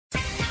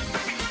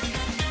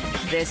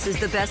This is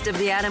the Best of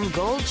the Adam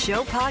Gold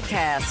Show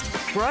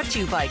podcast, brought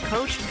to you by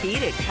Coach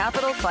Pete at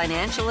Capital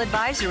Financial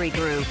Advisory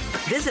Group.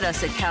 Visit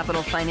us at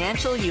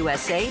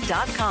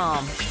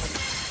capitalfinancialusa.com.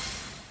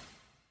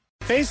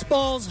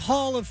 Baseball's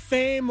Hall of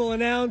Fame will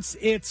announce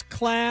its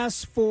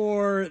class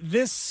for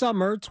this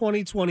summer,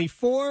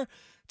 2024,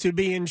 to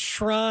be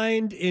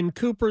enshrined in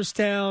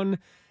Cooperstown.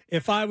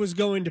 If I was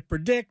going to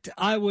predict,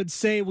 I would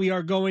say we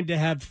are going to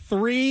have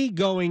 3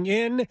 going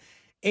in: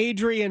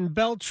 Adrian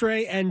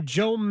Beltre and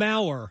Joe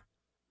Mauer.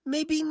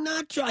 Maybe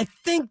not Joe. I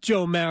think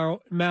Joe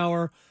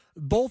Mauer.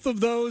 Both of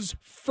those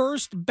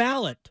first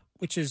ballot,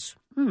 which is,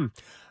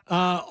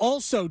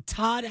 Also,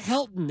 Todd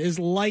Helton is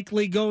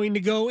likely going to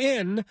go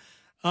in.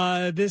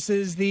 This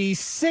is the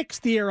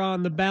 6th year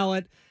on the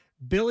ballot.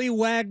 Billy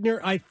Wagner,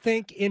 I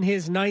think, in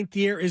his 9th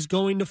year is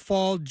going to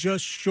fall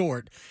just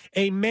short.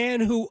 A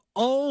man who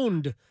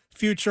owned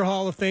future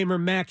Hall of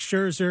Famer Max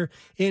Scherzer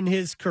in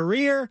his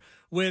career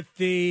with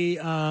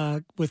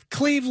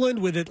Cleveland,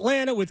 with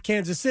Atlanta, with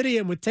Kansas City,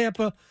 and with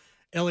Tampa.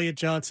 Elliot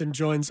Johnson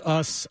joins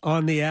us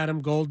on the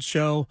Adam Gold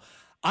Show.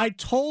 I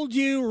told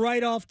you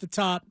right off the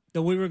top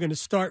that we were going to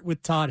start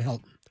with Todd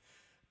Helton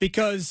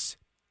because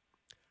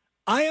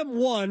I am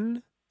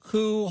one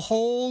who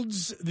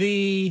holds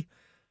the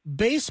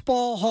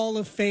Baseball Hall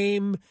of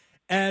Fame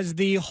as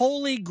the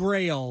holy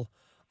grail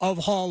of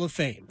Hall of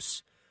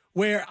Fames,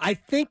 where I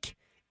think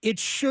it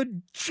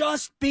should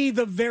just be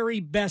the very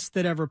best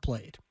that ever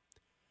played.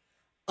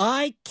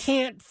 I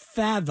can't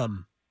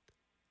fathom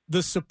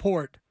the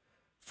support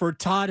for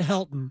Todd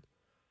Helton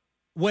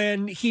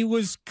when he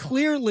was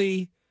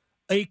clearly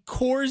a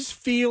Coors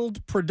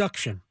Field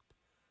production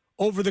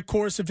over the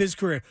course of his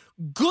career.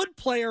 Good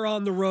player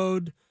on the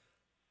road,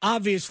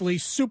 obviously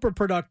super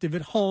productive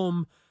at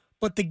home,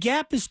 but the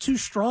gap is too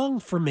strong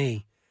for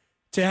me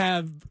to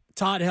have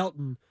Todd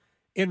Helton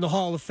in the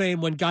Hall of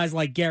Fame when guys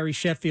like Gary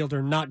Sheffield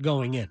are not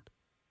going in.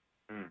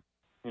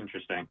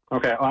 Interesting.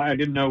 Okay, well, I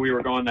didn't know we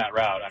were going that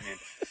route. I mean,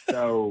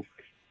 so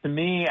to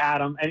me,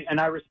 Adam, and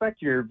I respect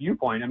your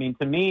viewpoint. I mean,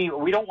 to me,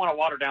 we don't want to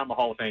water down the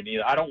Hall of Fame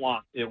either. I don't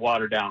want it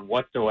watered down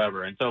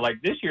whatsoever. And so,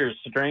 like, this year is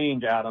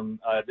strange, Adam.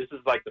 This is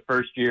like the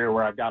first year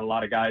where I've got a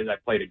lot of guys I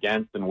played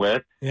against and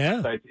with.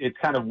 Yeah. So it's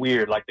kind of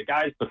weird. Like, the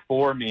guys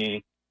before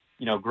me,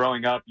 you know,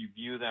 growing up, you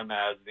view them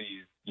as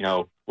these, you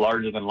know,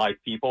 larger-than-life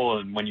people.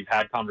 And when you've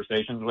had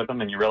conversations with them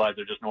and you realize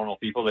they're just normal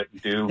people that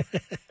do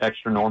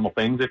extra normal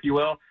things, if you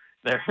will,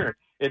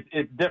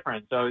 it's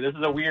different. So this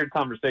is a weird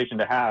conversation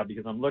to have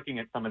because I'm looking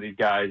at some of these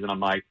guys and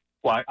I'm like,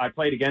 well, I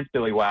played against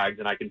Billy Wags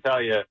and I can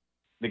tell you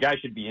the guy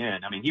should be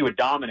in. I mean, he would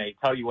dominate,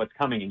 tell you what's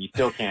coming, and you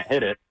still can't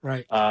hit it.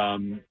 Right.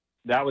 And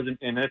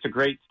it's a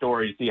great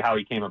story to see how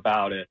he came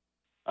about it,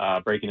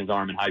 breaking his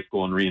arm in high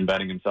school and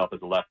reinventing himself as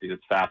a lefty.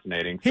 That's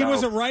fascinating. He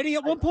was a righty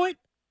at one point?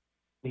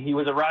 He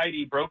was a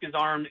righty, broke his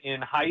arm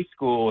in high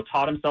school,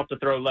 taught himself to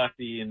throw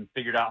lefty, and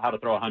figured out how to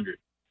throw 100.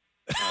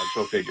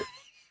 Go figure.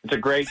 It's a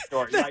great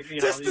story.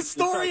 Just the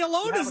story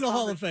alone is the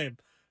Hall of Fame.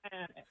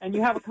 And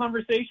you have a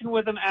conversation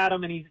with him,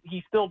 Adam, and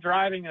he's still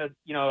driving a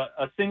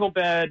single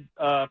bed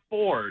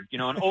Ford,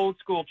 an old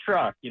school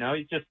truck.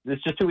 It's just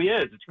who he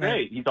is. It's great.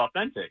 Right. He's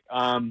authentic.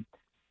 And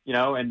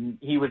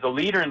he was a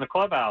leader in the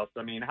clubhouse.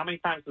 I mean, how many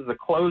times does a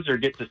closer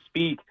get to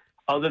speak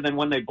other than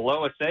when they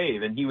blow a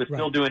save? And he was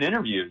still doing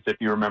interviews, if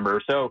you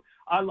remember. So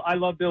I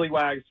love Billy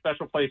Wags.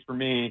 Special place for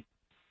me.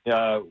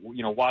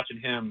 Watching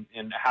him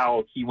and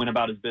how he went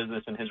about his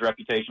business and his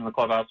reputation in the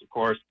clubhouse, of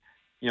course.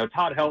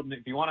 Todd Helton,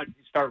 if you want to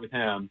start with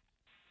him,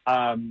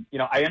 I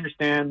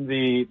understand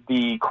the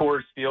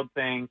Coors Field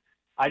thing.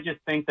 I just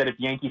think that if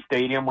Yankee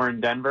Stadium were in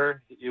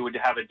Denver, it would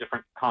have a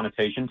different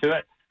connotation to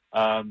it.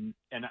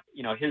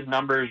 His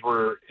numbers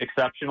were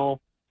exceptional.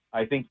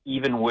 I think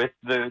even with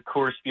the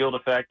Coors Field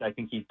effect, I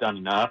think he's done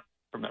enough.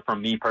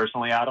 From me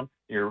personally, Adam,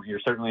 you're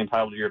certainly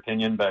entitled to your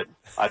opinion, but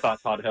I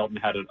thought Todd Helton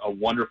had a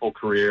wonderful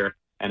career.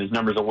 And his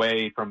numbers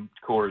away from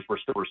Coors were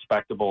still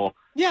respectable.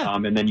 Yeah.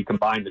 And then you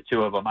combine the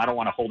two of them. I don't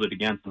want to hold it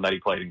against them that he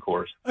played in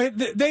Coors.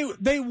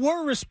 They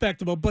were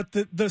respectable, but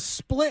the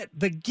split,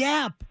 the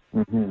gap,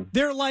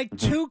 they're like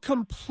two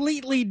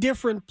completely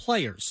different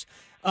players.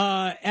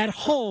 At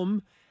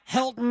home,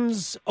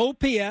 Helton's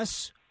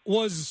OPS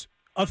was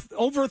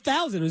over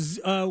 1,000. It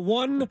was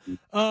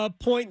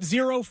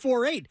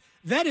 1.048.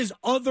 That is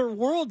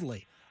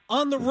otherworldly.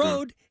 On the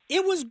road,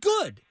 it was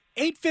good,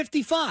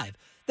 855.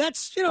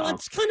 That's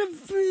that's kind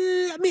of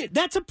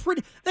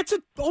that's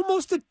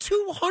almost a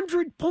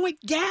 200-point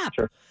gap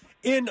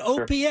in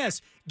OPS. Sure.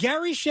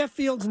 Gary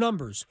Sheffield's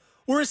numbers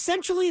were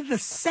essentially the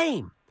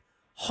same,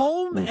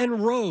 home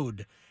and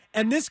road.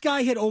 And this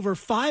guy hit over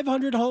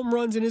 500 home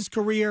runs in his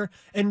career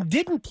and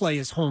didn't play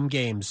his home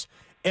games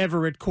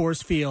ever at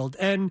Coors Field.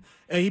 And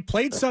he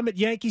played some at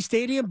Yankee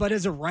Stadium, but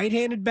as a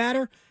right-handed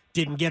batter,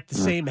 didn't get the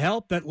same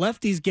help that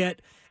lefties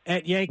get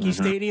at Yankee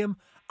Stadium.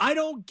 I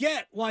don't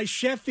get why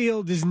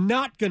Sheffield is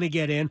not going to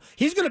get in.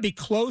 He's going to be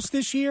close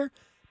this year,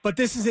 but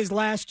this is his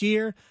last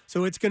year,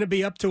 so it's going to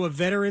be up to a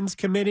veterans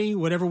committee,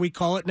 whatever we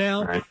call it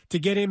now, to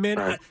get him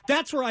in.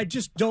 That's where I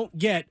just don't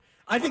get.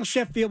 I think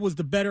Sheffield was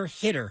the better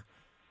hitter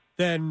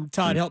than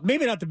Todd Helton.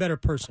 Maybe not the better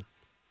person.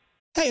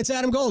 Hey, it's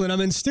Adam Golden.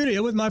 I'm in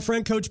studio with my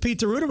friend Coach Pete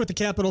DeRuiter with the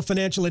Capital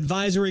Financial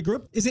Advisory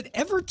Group. Is it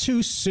ever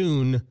too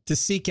soon to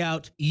seek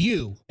out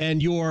you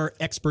and your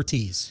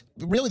expertise?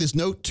 Really, there's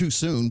no too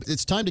soon.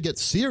 It's time to get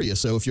serious.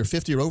 So if you're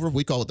 50 or over,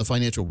 we call it the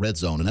financial red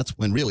zone. And that's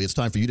when really it's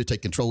time for you to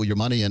take control of your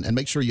money and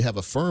make sure you have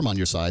a firm on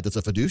your side that's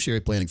a fiduciary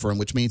planning firm,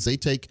 which means they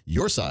take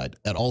your side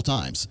at all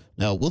times.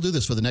 Now, we'll do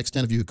this for the next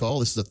 10 of you who call.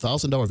 This is a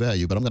 $1,000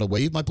 value, but I'm going to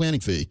waive my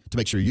planning fee to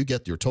make sure you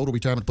get your total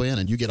retirement plan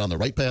and you get on the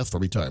right path for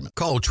retirement.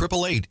 Call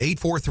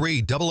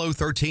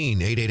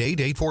 888-843-0013,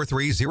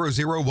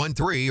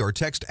 888-843-0013, or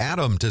text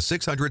Adam to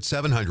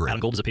 600-700. Adam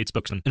Gold is a paid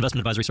spokesman.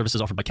 Investment advisory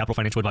services offered by Capital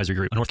Financial Advisory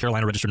Group, a North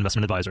Carolina registered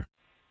investment advisor.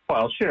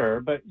 Well,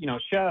 sure, but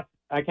Chef,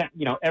 I can't.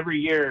 Every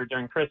year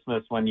during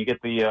Christmas when you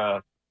get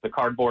the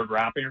cardboard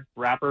wrapper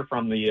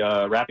from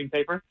the wrapping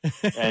paper,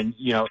 and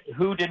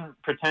who didn't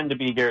pretend to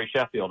be Gary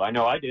Sheffield? I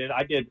know I did.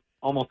 I did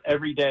almost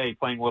every day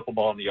playing wiffle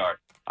ball in the yard.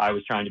 I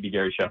was trying to be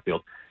Gary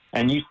Sheffield.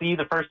 And you see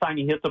the first time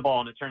he hits a ball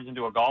and it turns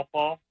into a golf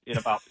ball in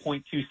about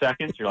 0.2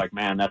 seconds, you're like,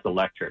 man, that's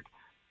electric.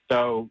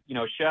 So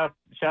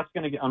Chef's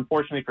going to get,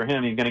 unfortunately for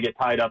him, he's going to get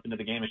tied up into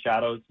the Game of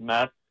Shadows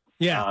mess.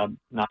 Yeah.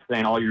 Not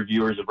saying all your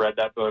viewers have read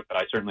that book, but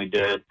I certainly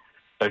did.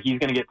 So he's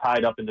going to get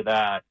tied up into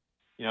that.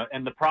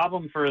 And the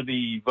problem for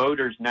the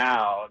voters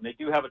now, and they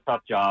do have a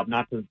tough job,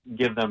 not to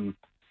give them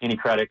any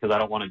credit because I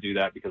don't want to do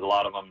that because a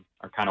lot of them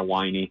are kind of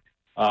whiny.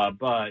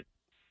 But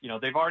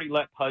they've already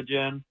let Pudge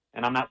in,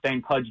 and I'm not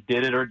saying Pudge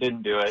did it or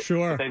didn't do it.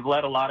 Sure. But they've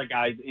let a lot of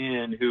guys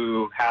in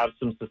who have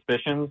some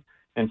suspicions.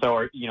 And so,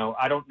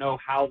 I don't know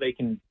how they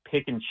can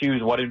pick and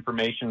choose what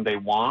information they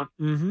want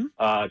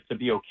to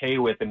be okay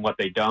with and what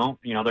they don't.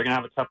 They're going to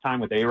have a tough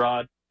time with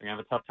A-Rod. They're going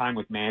to have a tough time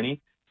with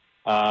Manny.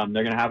 They're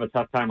going to have a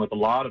tough time with a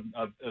lot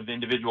of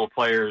individual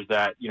players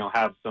that,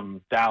 have some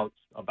doubts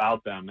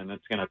about them, and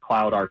it's going to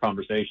cloud our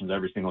conversations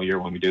every single year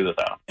when we do this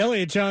out.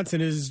 Elliot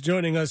Johnson is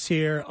joining us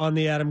here on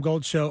the Adam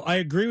Gold Show. I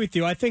agree with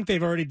you. I think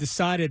they've already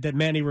decided that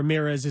Manny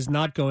Ramirez is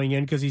not going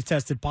in because he's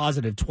tested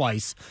positive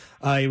twice.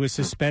 He was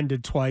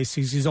suspended twice.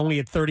 He's only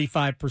at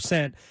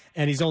 35%,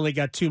 and he's only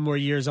got 2 more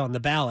years on the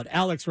ballot.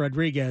 Alex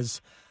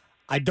Rodriguez,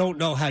 I don't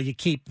know how you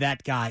keep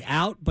that guy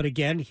out, but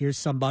again, here's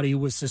somebody who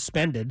was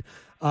suspended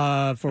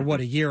for,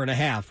 a year and a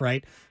half,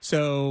 right?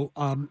 So,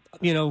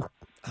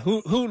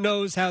 who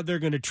knows how they're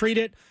going to treat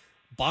it.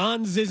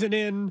 Bonds isn't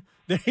in.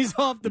 He's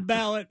off the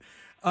ballot.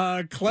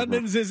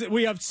 Clemens isn't.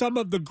 We have some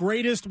of the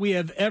greatest we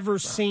have ever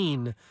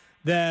seen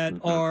that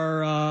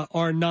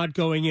are not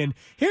going in.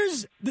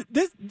 Here's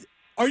this.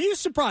 Are you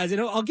surprised?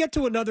 I'll get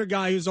to another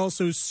guy who's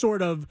also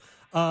sort of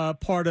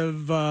part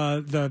of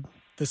the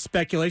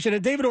speculation.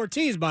 And David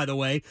Ortiz, by the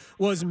way,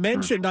 was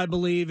mentioned, I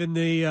believe, in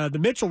the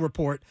Mitchell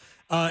report,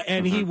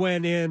 and he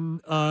went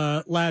in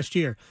last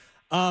year.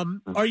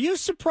 Are you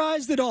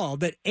surprised at all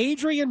that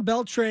Adrian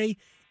Beltre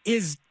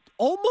is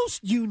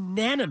almost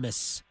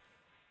unanimous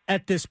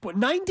at this point?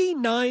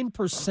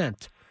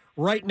 99%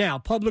 right now,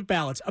 public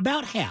ballots.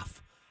 About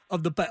half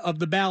of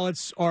the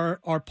ballots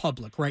are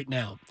public right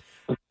now.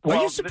 Are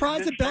you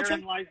surprised at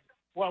Beltre?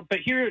 But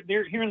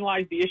herein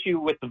lies the issue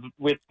with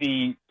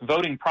the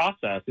voting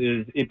process.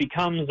 Is it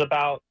becomes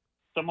about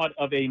somewhat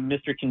of a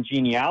Mr.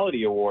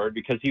 Congeniality award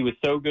because he was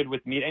so good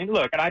with me. And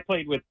look, and I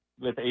played with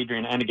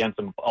Adrian and against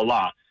him a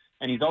lot.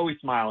 And he's always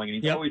smiling,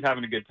 and he's always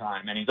having a good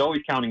time, and he's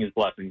always counting his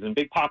blessings. And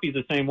Big Papi's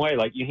the same way.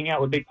 Like, you hang out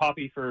with Big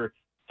Papi for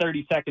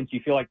 30 seconds,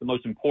 you feel like the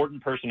most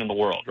important person in the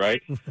world, right?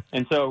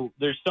 And so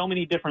there's so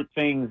many different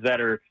things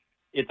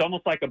it's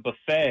almost like a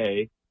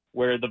buffet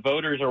where the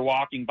voters are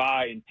walking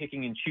by and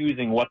picking and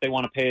choosing what they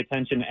want to pay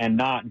attention and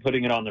not, and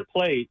putting it on their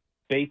plate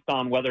based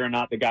on whether or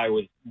not the guy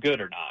was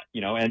good or not,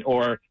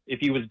 or if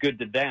he was good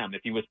to them,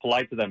 if he was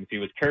polite to them, if he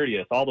was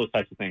courteous, all those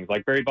types of things.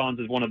 Like Barry Bonds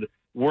is one of the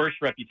worst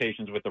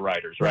reputations with the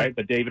writers, right?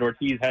 But David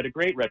Ortiz had a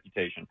great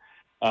reputation.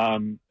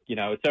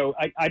 So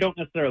I don't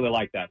necessarily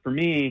like that. For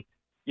me,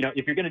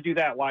 if you're going to do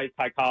that, why is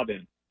Ty Cobb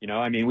in?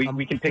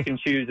 We can pick and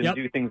choose and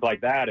do things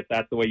like that if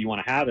that's the way you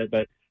want to have it.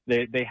 But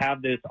they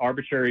have this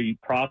arbitrary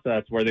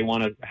process where they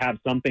want to have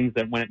some things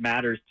that when it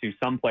matters to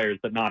some players,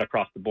 but not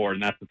across the board.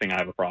 And that's the thing I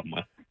have a problem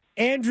with.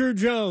 Andrew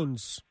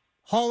Jones,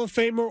 Hall of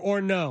Famer or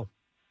no?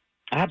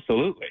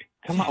 Absolutely.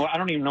 Come on. I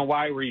don't even know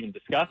why we're even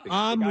discussing.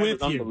 I'm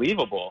with you.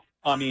 Unbelievable.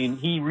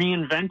 He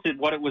reinvented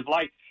what it was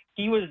like.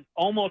 He was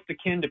almost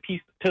akin to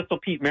Pistol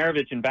Pete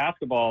Maravich in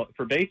basketball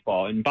for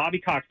baseball, and Bobby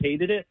Cox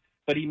hated it,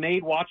 but he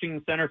made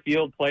watching center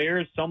field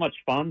players so much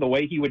fun. The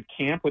way he would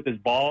camp with his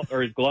ball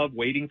or his glove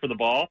waiting for the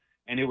ball,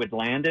 and it would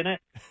land in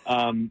it.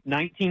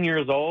 19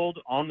 years old,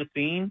 on the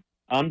scene,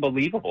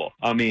 unbelievable.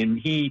 What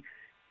he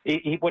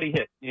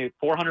hit?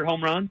 400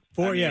 home runs?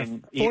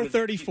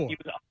 434.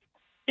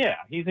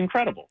 He's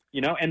incredible.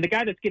 And the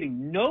guy that's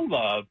getting no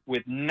love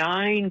with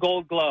 9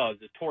 gold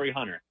gloves is Torrey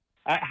Hunter.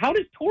 How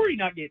does Torrey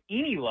not get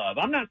any love?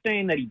 I'm not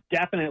saying that he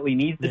definitely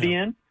needs to be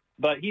in,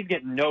 but he's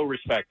getting no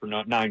respect for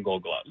 9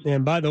 gold gloves.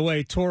 And by the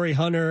way, Torrey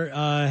Hunter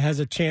has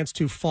a chance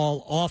to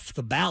fall off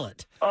the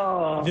ballot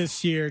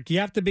this year. You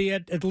have to be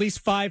at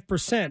least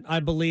 5%,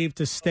 I believe,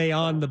 to stay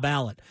on the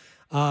ballot.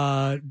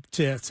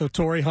 So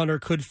Torrey Hunter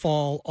could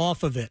fall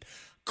off of it.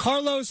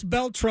 Carlos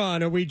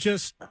Beltran, are we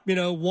just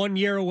 1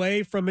 year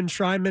away from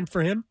enshrinement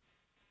for him?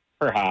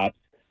 Perhaps.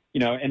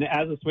 And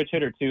as a switch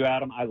hitter too,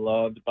 Adam, I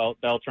loved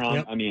Beltran.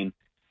 Yep. I mean,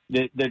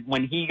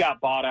 when he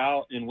got bought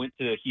out and went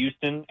to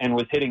Houston and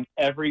was hitting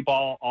every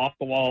ball off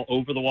the wall,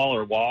 over the wall,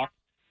 or walk,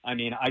 I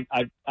mean,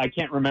 I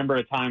can't remember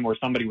a time where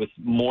somebody was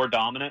more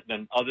dominant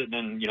other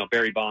than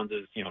Barry Bonds'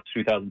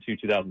 2002,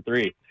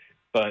 2003.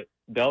 But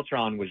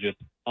Beltran was just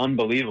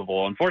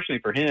unbelievable.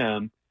 Unfortunately for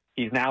him,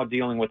 he's now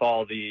dealing with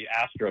all the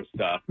Astro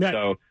stuff. Right.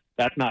 So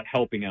that's not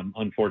helping him,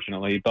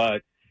 unfortunately.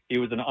 But he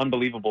was an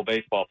unbelievable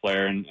baseball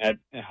player, and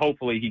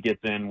hopefully he gets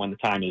in when the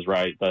time is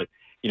right. But,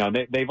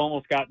 they've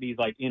almost got these,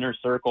 like, inner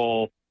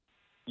circle,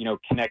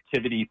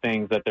 connectivity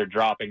things that they're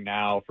dropping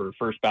now for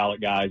first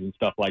ballot guys and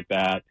stuff like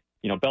that.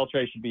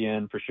 Beltre should be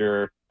in for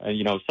sure.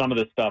 Some of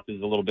this stuff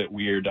is a little bit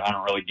weird. I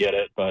don't really get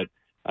it, but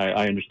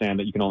I understand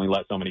that you can only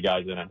let so many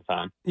guys in at a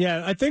time.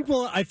 Yeah, I think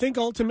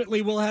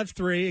ultimately we'll have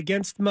three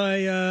against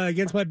my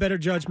better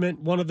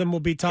judgment. One of them will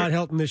be Todd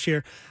Helton this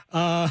year.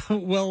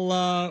 We'll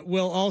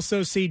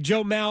also see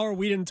Joe Mauer.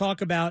 We didn't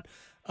talk about.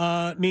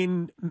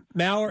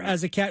 Mauer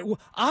as a cat.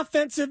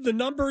 Offensive, the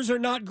numbers are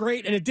not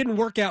great, and it didn't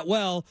work out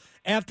well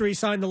after he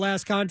signed the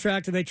last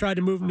contract, and they tried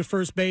to move him to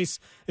first base.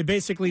 It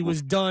basically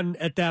was done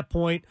at that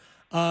point.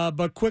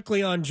 But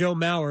quickly on Joe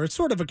Mauer, it's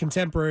sort of a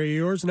contemporary of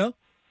yours, no?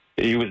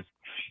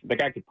 The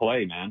guy could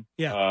play, man.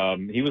 Yeah.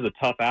 He was a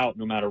tough out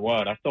no matter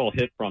what. I stole a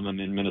hit from him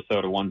in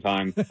Minnesota one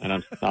time,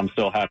 and I'm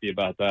still happy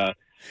about that.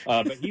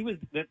 But he was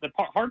the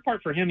hard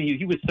part for him.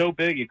 He was so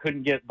big he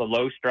couldn't get the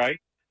low strike.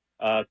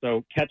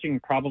 So catching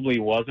probably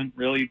wasn't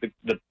really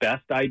the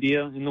best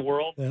idea in the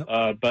world.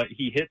 Yeah. But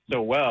he hit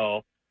so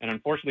well, and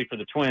unfortunately for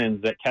the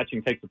Twins, that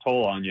catching takes a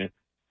toll on you.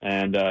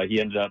 And he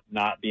ended up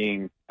not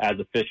being as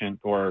efficient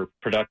or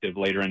productive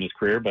later in his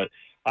career. But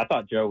I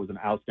thought Joe was an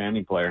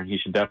outstanding player, and he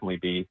should definitely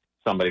be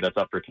somebody that's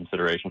up for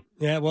consideration.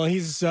 Yeah, well,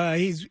 he's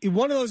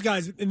one of those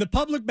guys in the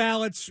public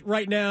ballots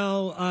right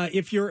now.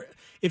 If you're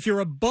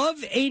above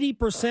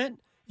 80%,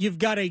 you've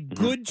got a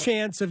good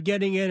chance of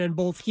getting in, and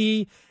both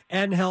he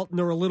and Helton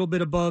are a little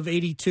bit above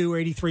 82 or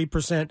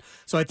 83%.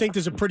 So I think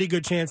there's a pretty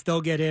good chance they'll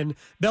get in.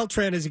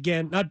 Beltre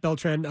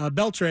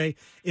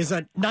is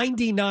at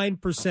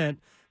 99%.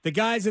 The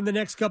guys in the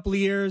next couple of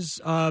years,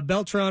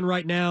 Beltran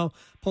right now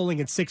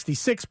polling at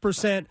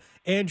 66%.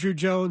 Andrew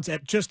Jones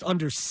at just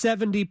under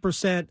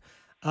 70%.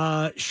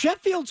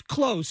 Sheffield's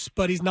close,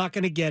 but he's not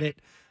going to get it.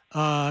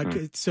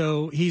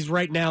 So he's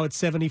right now at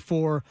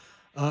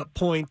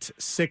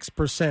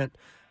 74.6%.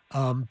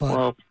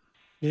 Well,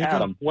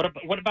 Adam, what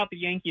about the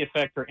Yankee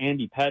effect for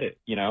Andy Pettitte?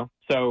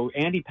 So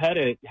Andy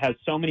Pettitte has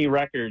so many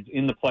records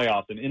in the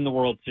playoffs and in the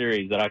World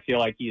Series that I feel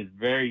like he is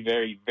very,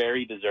 very,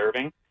 very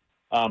deserving.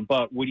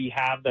 But would he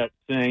have that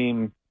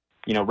same,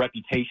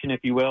 reputation,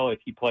 if you will, if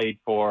he played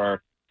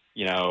for,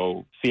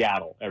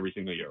 Seattle every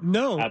single year?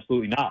 No,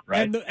 absolutely not.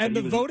 Right. And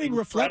the voting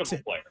reflects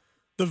it. Player.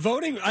 The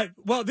voting.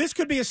 This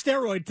could be a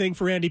steroid thing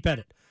for Andy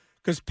Pettitte,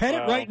 because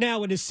Pettitte right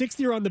now in his sixth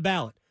year on the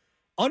ballot,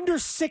 under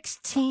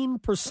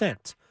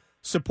 16%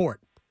 support.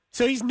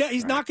 So he's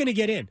not going to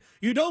get in.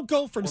 You don't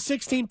go from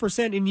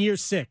 16% in year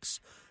 6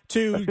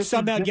 to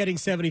somehow getting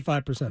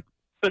 75%.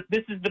 But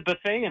this is the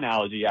buffet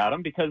analogy,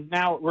 Adam, because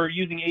now we're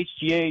using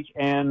HGH,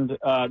 and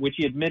which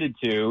he admitted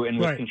to and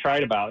was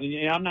contrite about.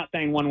 And I'm not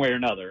saying one way or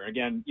another.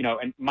 Again,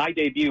 and my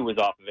debut was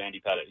off of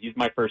Andy Pettitte. He's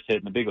my first hit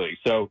in the big league.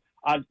 So,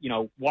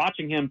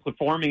 watching him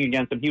performing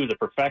against him, he was a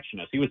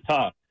perfectionist. He was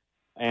tough,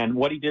 and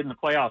what he did in the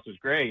playoffs was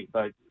great.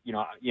 But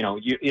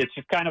it's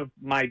just kind of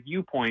my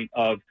viewpoint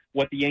of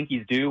what the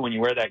Yankees do when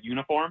you wear that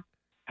uniform,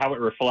 how it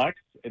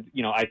reflects.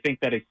 I think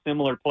that a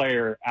similar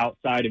player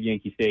outside of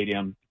Yankee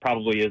Stadium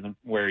probably isn't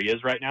where he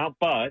is right now,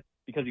 but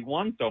because he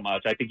won so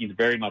much, I think he's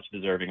very much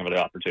deserving of the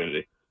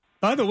opportunity.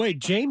 By the way,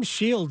 James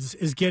Shields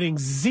is getting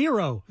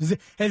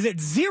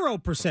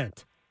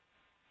 0%.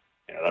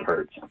 Yeah, that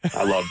hurts.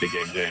 I love Big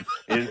Game James.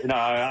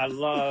 I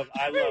love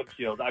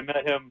Shields. I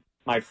met him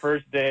my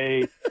first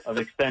day of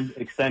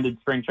extended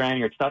spring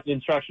training or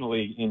instructional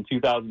league in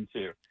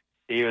 2002.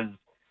 He was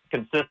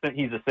consistent.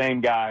 He's the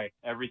same guy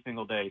every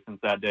single day since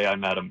that day I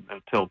met him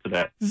until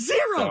today. 0.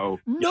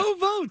 So, no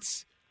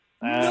votes.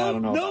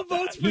 No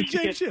votes for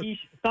James Shields.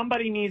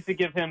 Somebody needs to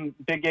give him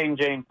Big Game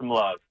James some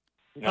love.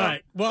 All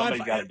right. Well,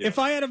 if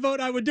I had a vote,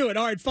 I would do it.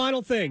 All right.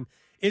 Final thing.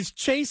 Is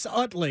Chase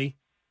Utley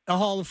a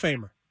Hall of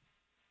Famer?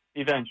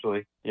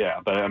 Eventually. Yeah.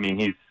 But I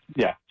mean,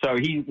 So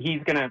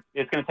it's going to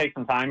take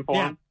some time for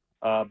him.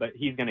 But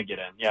he's going to get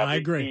in. Yeah. I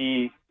agree.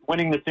 He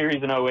winning the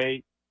series in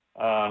 2008.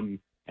 And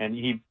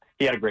he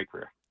had a great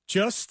career.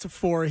 Just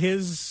for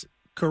his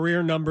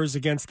career numbers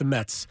against the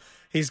Mets,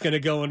 he's going to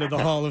go into the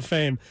Hall of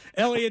Fame.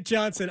 Elliot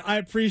Johnson, I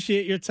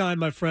appreciate your time,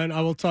 my friend. I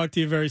will talk to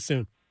you very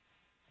soon.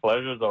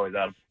 Pleasure as always,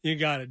 Adam. You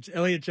got it.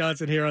 Elliot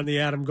Johnson here on the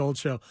Adam Gold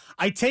Show.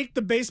 I take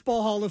the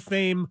Baseball Hall of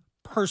Fame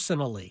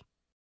personally.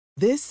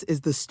 This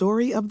is the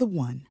story of the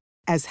one.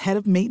 As head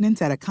of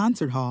maintenance at a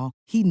concert hall,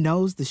 he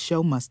knows the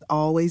show must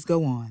always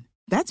go on.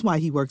 That's why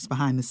he works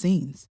behind the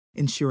scenes,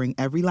 ensuring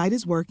every light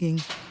is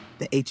working,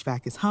 the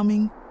HVAC is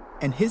humming,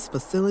 and his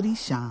facility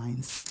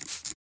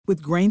shines.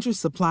 With Grainger's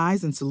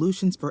supplies and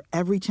solutions for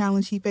every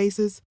challenge he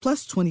faces,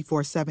 plus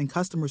 24/7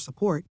 customer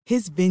support,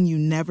 his venue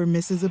never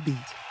misses a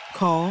beat.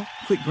 Call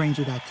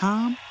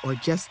quickgrainger.com or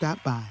just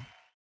stop by.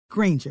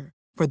 Grainger,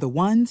 for the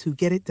ones who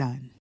get it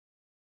done.